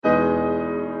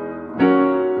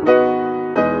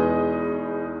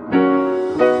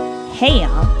Hey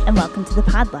y'all, and welcome to the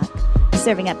Podluck,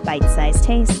 serving up bite-sized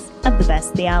tastes of the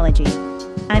best theology.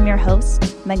 I'm your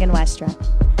host, Megan Westra.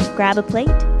 Grab a plate,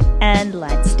 and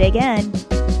let's dig in.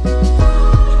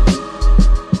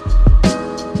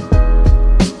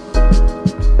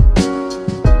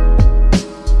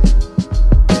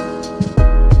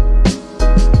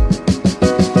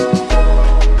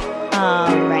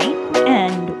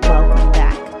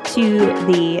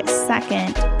 The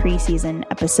second preseason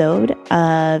episode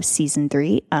of season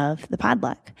 3 of the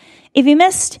Podluck. If you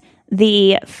missed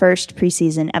the first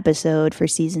preseason episode for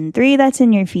season 3, that's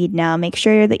in your feed now. Make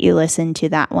sure that you listen to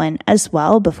that one as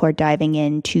well before diving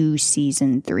into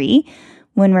season 3,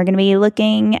 when we're going to be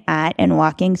looking at and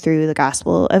walking through the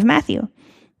Gospel of Matthew.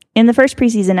 In the first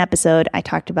preseason episode, I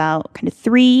talked about kind of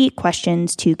 3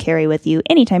 questions to carry with you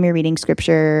anytime you're reading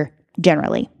scripture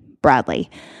generally,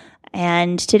 broadly.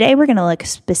 And today we're going to look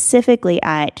specifically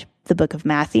at the book of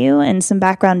Matthew and some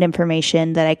background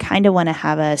information that I kind of want to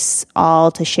have us all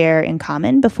to share in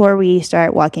common before we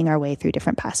start walking our way through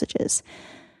different passages.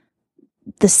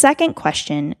 The second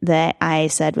question that I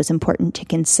said was important to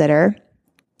consider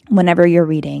whenever you're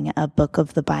reading a book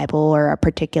of the Bible or a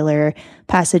particular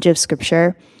passage of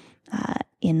scripture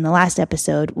in the last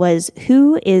episode was,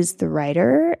 who is the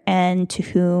writer and to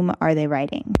whom are they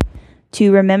writing?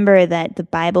 To remember that the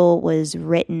Bible was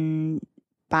written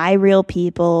by real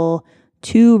people,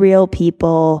 to real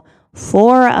people,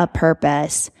 for a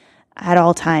purpose at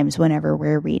all times whenever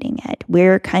we're reading it.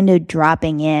 We're kind of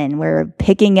dropping in. We're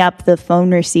picking up the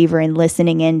phone receiver and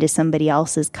listening in to somebody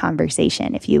else's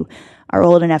conversation. If you are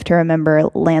old enough to remember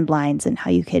landlines and how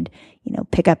you could,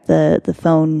 pick up the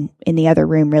phone in the other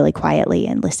room really quietly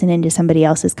and listen into somebody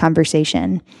else's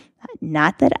conversation.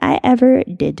 Not that I ever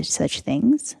did such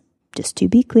things, just to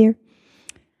be clear.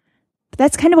 But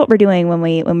that's kind of what we're doing when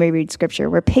we read scripture.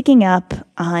 We're picking up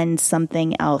on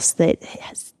something else that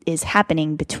is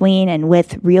happening between and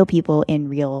with real people in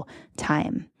real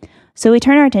time. So we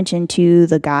turn our attention to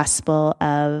the Gospel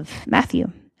of Matthew.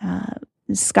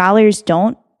 Scholars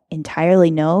don't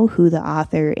entirely know who the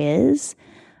author is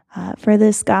for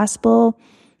this gospel,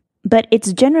 but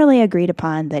it's generally agreed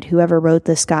upon that whoever wrote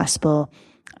this gospel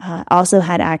also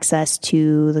had access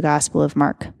to the Gospel of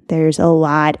Mark. There's a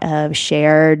lot of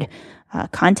shared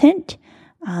content.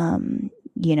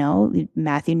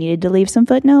 Matthew needed to leave some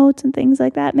footnotes and things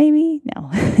like that, maybe? No,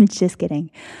 just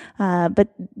kidding. But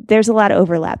there's a lot of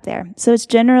overlap there. So it's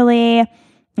generally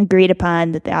agreed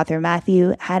upon that the author of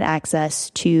Matthew had access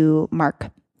to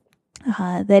Mark,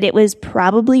 that it was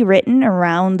probably written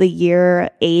around the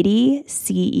year 80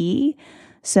 CE,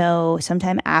 so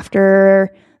sometime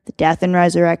after the death and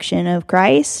resurrection of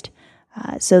Christ.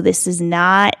 So this is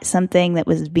not something that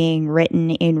was being written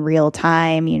in real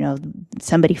time,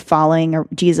 somebody following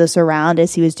Jesus around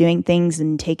as he was doing things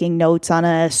and taking notes on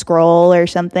a scroll or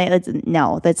something.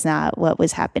 No, that's not what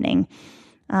was happening.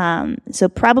 So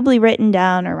probably written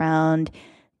down around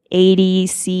 80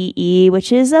 CE,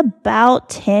 which is about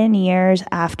 10 years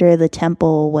after the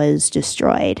temple was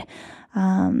destroyed.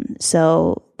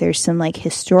 So there's some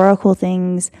historical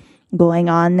things going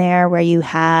on there where you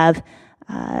have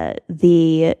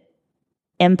the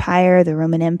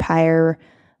Roman Empire,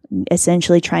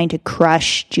 essentially trying to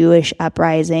crush Jewish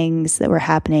uprisings that were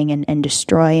happening and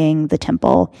destroying the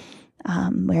temple,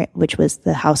 which was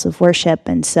the house of worship.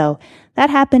 And so that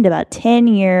happened about 10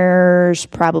 years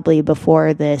probably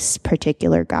before this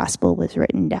particular gospel was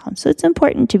written down. So it's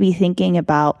important to be thinking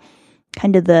about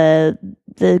kind of the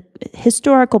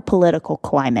historical political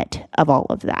climate of all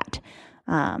of that.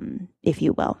 If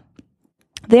you will.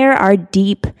 There are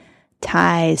deep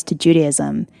ties to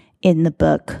Judaism in the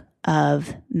book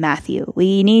of Matthew.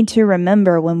 We need to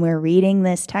remember when we're reading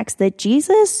this text that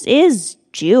Jesus is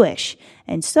Jewish,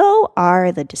 and so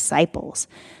are the disciples.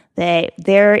 That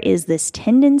there is this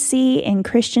tendency in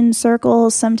Christian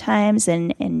circles sometimes,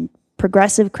 and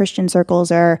progressive Christian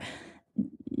circles are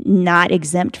not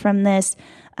exempt from this,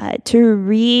 to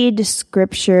read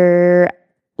scripture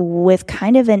with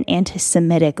kind of an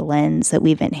anti-Semitic lens that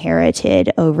we've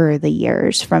inherited over the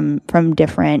years from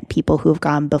different people who've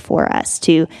gone before us,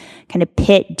 to kind of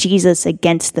pit Jesus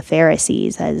against the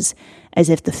Pharisees as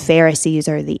if the Pharisees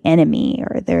are the enemy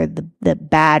or they're the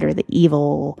bad or the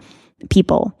evil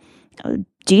people.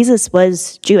 Jesus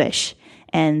was Jewish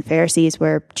and Pharisees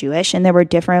were Jewish, and there were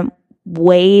different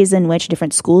ways in which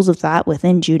different schools of thought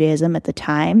within Judaism at the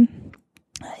time.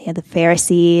 You had the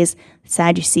Pharisees,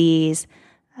 Sadducees,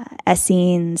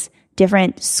 Essenes,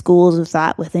 different schools of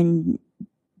thought within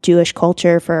Jewish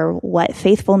culture for what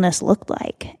faithfulness looked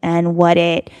like and what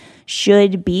it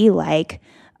should be like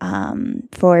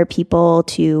for people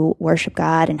to worship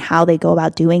God and how they go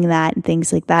about doing that and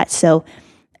things like that. So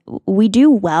we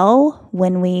do well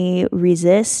when we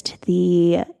resist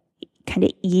the kind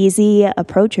of easy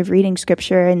approach of reading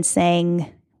scripture and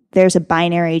saying there's a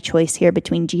binary choice here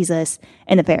between Jesus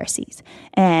and the Pharisees.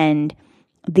 And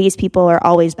these people are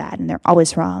always bad and they're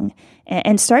always wrong.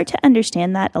 And start to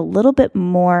understand that a little bit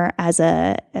more as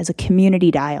a community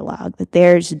dialogue, that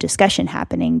there's a discussion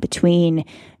happening between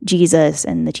Jesus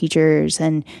and the teachers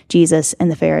and Jesus and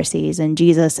the Pharisees and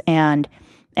Jesus and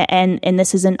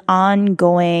this is an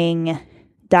ongoing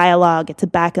dialogue. It's a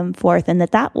back and forth, and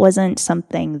that wasn't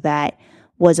something that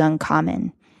was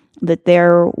uncommon, that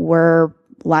there were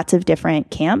lots of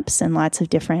different camps and lots of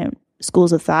different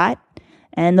schools of thought.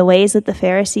 And the ways that the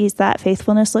Pharisees thought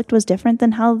faithfulness looked was different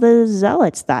than how the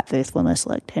Zealots thought faithfulness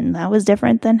looked. And that was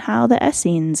different than how the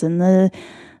Essenes and the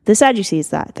Sadducees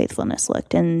thought faithfulness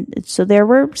looked. And so there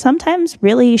were sometimes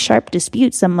really sharp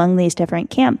disputes among these different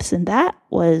camps, and that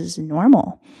was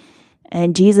normal.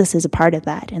 And Jesus is a part of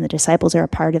that, and the disciples are a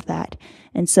part of that.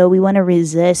 And so we want to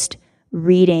resist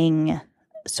reading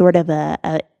sort of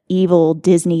a evil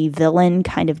Disney villain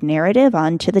kind of narrative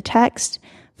onto the text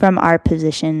from our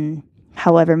position,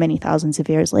 however many thousands of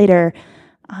years later,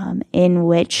 in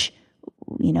which,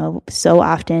 so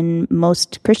often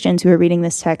most Christians who are reading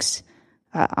this text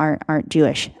aren't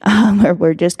Jewish.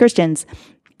 We're just Christians.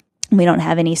 We don't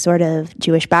have any sort of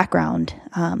Jewish background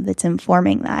that's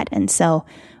informing that. And so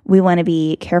we want to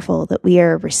be careful that we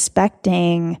are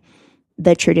respecting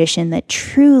the tradition that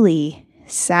truly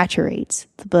saturates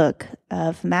the book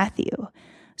of Matthew.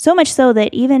 So much so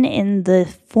that even in the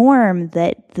form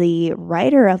that the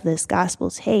writer of this gospel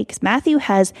takes, Matthew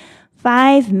has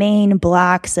 5 main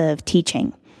blocks of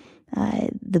teaching.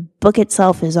 The book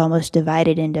itself is almost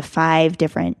divided into 5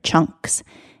 different chunks.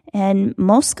 And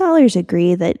most scholars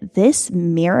agree that this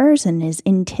mirrors and is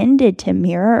intended to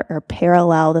mirror or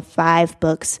parallel the 5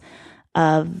 books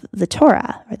of the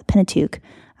Torah, or the Pentateuch,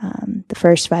 the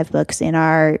first 5 books in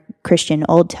our Christian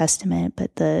Old Testament,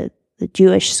 but the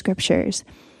Jewish scriptures.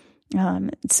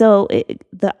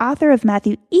 The author of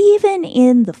Matthew, even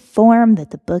in the form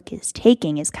that the book is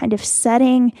taking, is kind of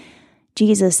setting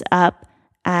Jesus up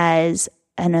as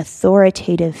an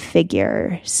authoritative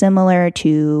figure, similar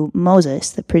to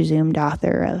Moses, the presumed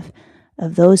author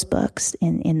of those books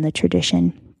in the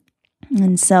tradition.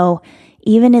 And so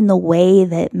even in the way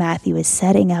that Matthew is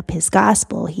setting up his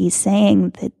gospel, he's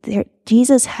saying that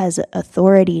Jesus has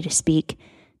authority to speak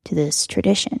to this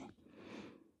tradition.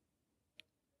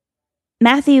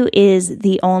 Matthew is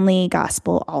the only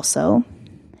gospel also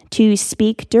to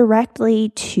speak directly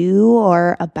to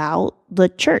or about the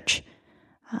church.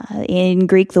 In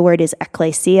Greek, the word is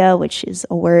ekklesia, which is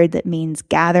a word that means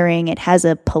gathering. It has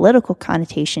a political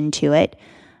connotation to it.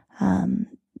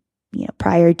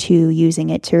 Prior to using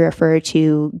it to refer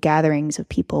to gatherings of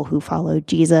people who followed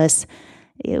Jesus,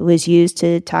 it was used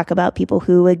to talk about people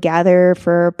who would gather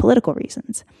for political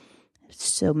reasons.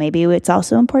 So maybe it's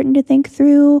also important to think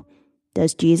through,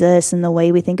 does Jesus and the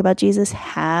way we think about Jesus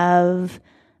have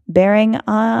bearing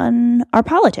on our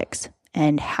politics?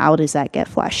 And how does that get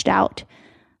fleshed out?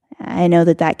 I know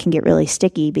that can get really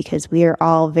sticky because we are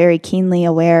all very keenly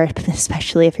aware,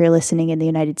 especially if you're listening in the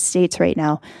United States right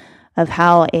now, of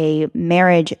how a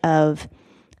marriage of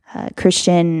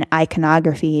Christian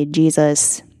iconography,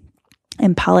 Jesus,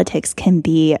 and politics can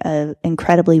be an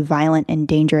incredibly violent and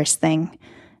dangerous thing.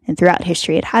 And throughout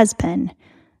history, it has been.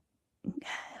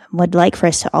 Would like for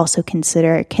us to also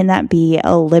consider, can that be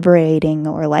a liberating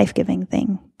or life-giving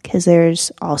thing? Because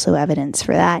there's also evidence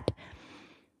for that.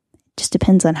 Just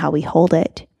depends on how we hold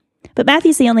it. But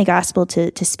Matthew's the only gospel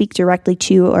to speak directly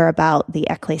to or about the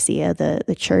ecclesia,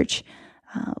 the church.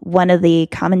 One of the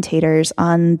commentators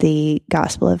on the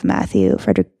Gospel of Matthew,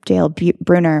 Frederick J.L.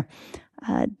 Brunner,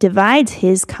 divides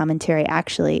his commentary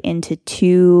actually into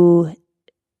 2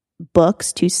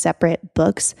 books, 2 separate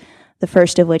books, the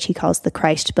first of which he calls the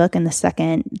Christ book and the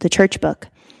second, the church book.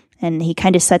 And he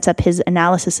kind of sets up his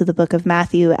analysis of the book of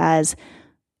Matthew as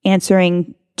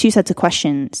answering 2 sets of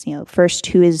questions. First,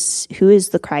 who is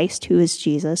the Christ? Who is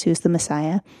Jesus? Who's the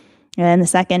Messiah? And the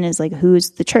second is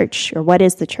who's the church, or what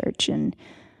is the church? And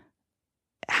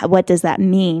what does that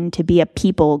mean to be a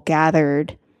people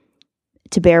gathered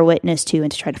to bear witness to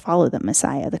and to try to follow the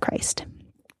Messiah, the Christ?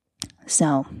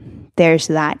 So there's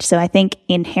that. So I think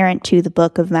inherent to the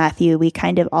book of Matthew, we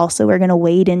kind of also are going to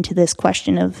wade into this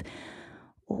question of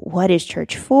what is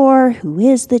church for? Who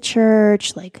is the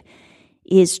church?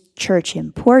 Is church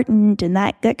important? And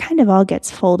that kind of all gets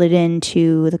folded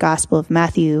into the Gospel of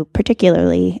Matthew,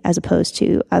 particularly as opposed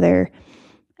to other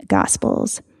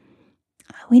Gospels.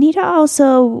 we need to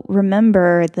also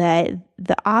remember that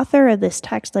the author of this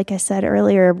text, like I said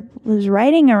earlier, was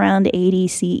writing around 80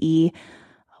 CE,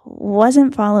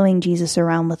 wasn't following Jesus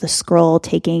around with a scroll,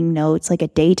 taking notes like a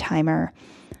day timer.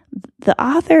 The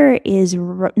author is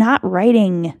not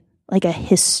writing like a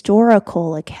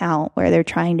historical account where they're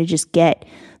trying to just get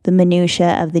the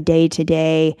minutia of the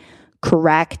day-to-day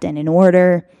correct and in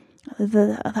order.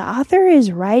 The author is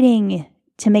writing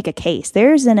to make a case.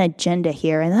 There's an agenda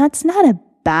here, and that's not a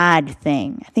bad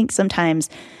thing. I think sometimes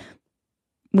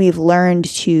we've learned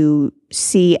to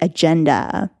see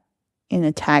agenda in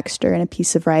a text or in a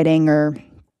piece of writing or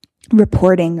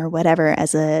reporting or whatever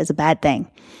as a bad thing.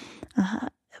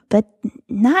 But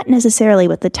not necessarily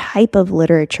with the type of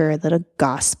literature that a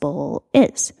gospel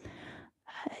is.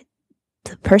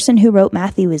 The person who wrote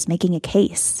Matthew is making a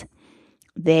case.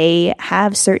 They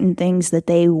have certain things that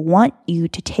they want you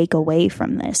to take away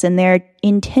from this, and they're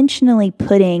intentionally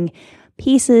putting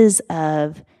pieces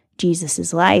of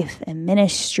Jesus's life and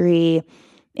ministry,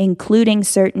 including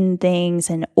certain things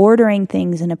and ordering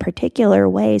things in a particular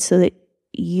way so that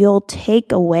you'll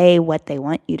take away what they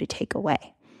want you to take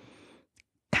away.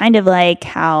 Kind of like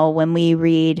how when we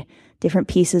read different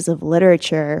pieces of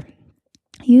literature,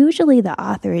 usually the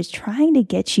author is trying to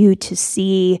get you to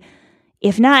see,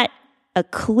 if not a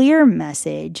clear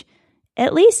message,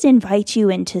 at least invite you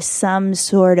into some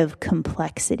sort of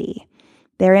complexity.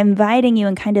 They're inviting you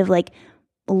and kind of like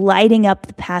lighting up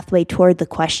the pathway toward the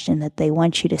question that they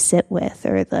want you to sit with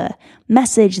or the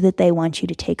message that they want you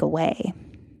to take away.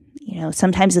 You know,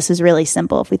 sometimes this is really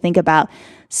simple. If we think about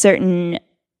certain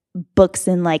books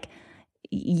in like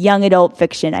young adult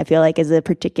fiction, I feel like is a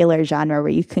particular genre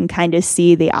where you can kind of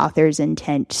see the author's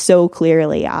intent so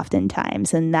clearly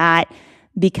oftentimes. And that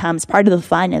becomes part of the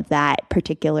fun of that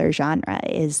particular genre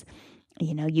is,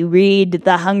 you know, you read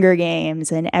The Hunger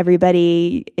Games and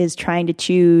everybody is trying to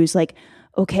choose like,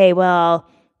 okay, well,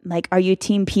 like, are you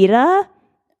Team PETA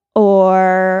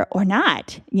or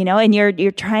not? You know, and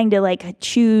you're trying to like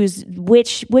choose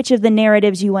which of the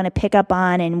narratives you want to pick up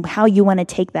on and how you want to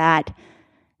take that.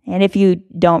 And if you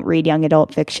don't read young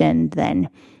adult fiction, then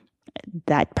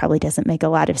that probably doesn't make a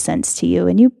lot of sense to you.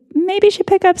 And you maybe should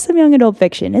pick up some young adult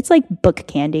fiction. It's like book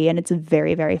candy and it's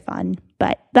very, very fun.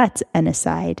 But that's an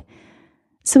aside.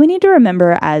 So we need to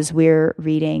remember as we're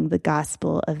reading the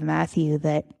Gospel of Matthew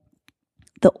that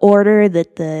the order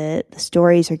that the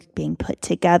stories are being put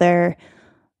together,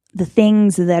 the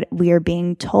things that we are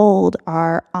being told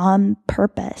are on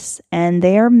purpose, and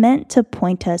they are meant to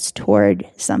point us toward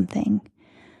something,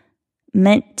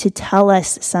 meant to tell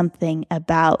us something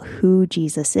about who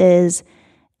Jesus is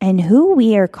and who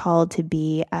we are called to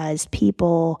be as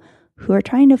people who are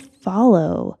trying to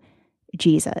follow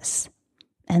Jesus.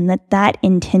 And that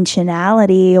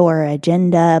intentionality or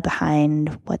agenda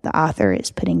behind what the author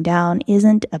is putting down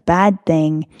isn't a bad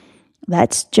thing.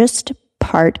 That's just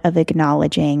part of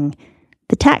acknowledging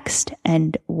the text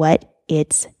and what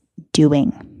it's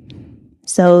doing.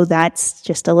 So that's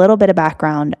just a little bit of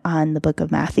background on the book of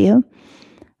Matthew.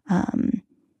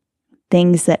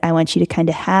 Things that I want you to kind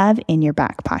of have in your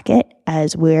back pocket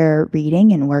as we're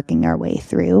reading and working our way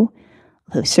through.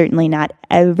 Though certainly not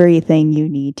everything you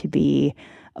need to be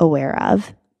aware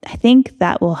of. I think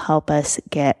that will help us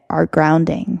get our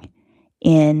grounding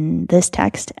in this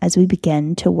text as we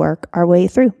begin to work our way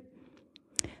through.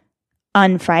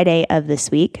 On Friday of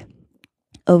this week,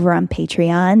 over on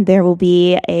Patreon, there will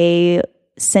be a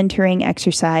centering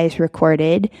exercise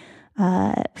recorded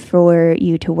for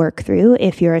you to work through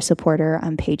if you're a supporter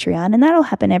on Patreon. And that'll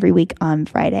happen every week on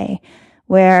Friday,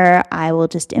 where I will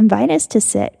just invite us to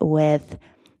sit with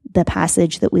the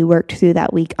passage that we worked through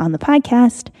that week on the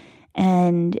podcast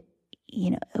and,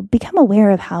 you know, become aware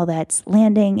of how that's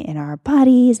landing in our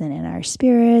bodies and in our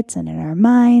spirits and in our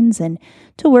minds, and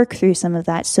to work through some of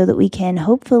that so that we can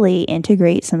hopefully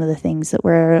integrate some of the things that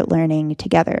we're learning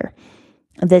together.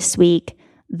 This week,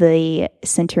 the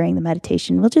centering, the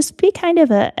meditation will just be kind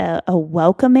of a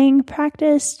welcoming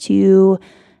practice to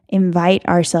invite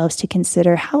ourselves to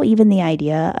consider how even the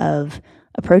idea of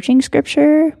approaching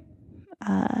Scripture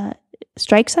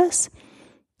strikes us.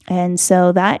 And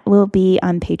so that will be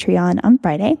on Patreon on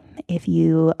Friday. If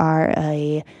you are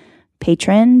a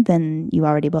patron, then you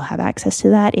already will have access to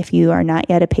that. If you are not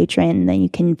yet a patron, then you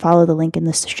can follow the link in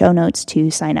the show notes to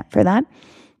sign up for that.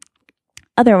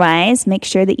 Otherwise, make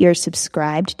sure that you're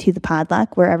subscribed to the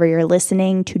Podluck wherever you're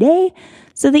listening today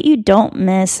so that you don't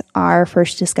miss our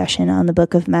first discussion on the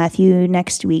book of Matthew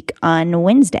next week on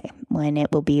Wednesday when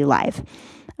it will be live.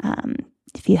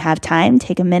 If you have time,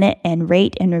 take a minute and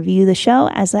rate and review the show,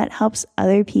 as that helps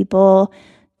other people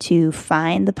to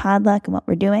find the Podluck and what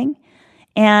we're doing.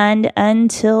 And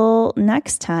until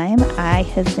next time, I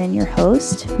have been your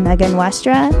host, Megan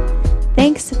Westra.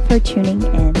 Thanks for tuning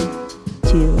in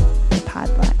to the Pod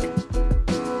Lab.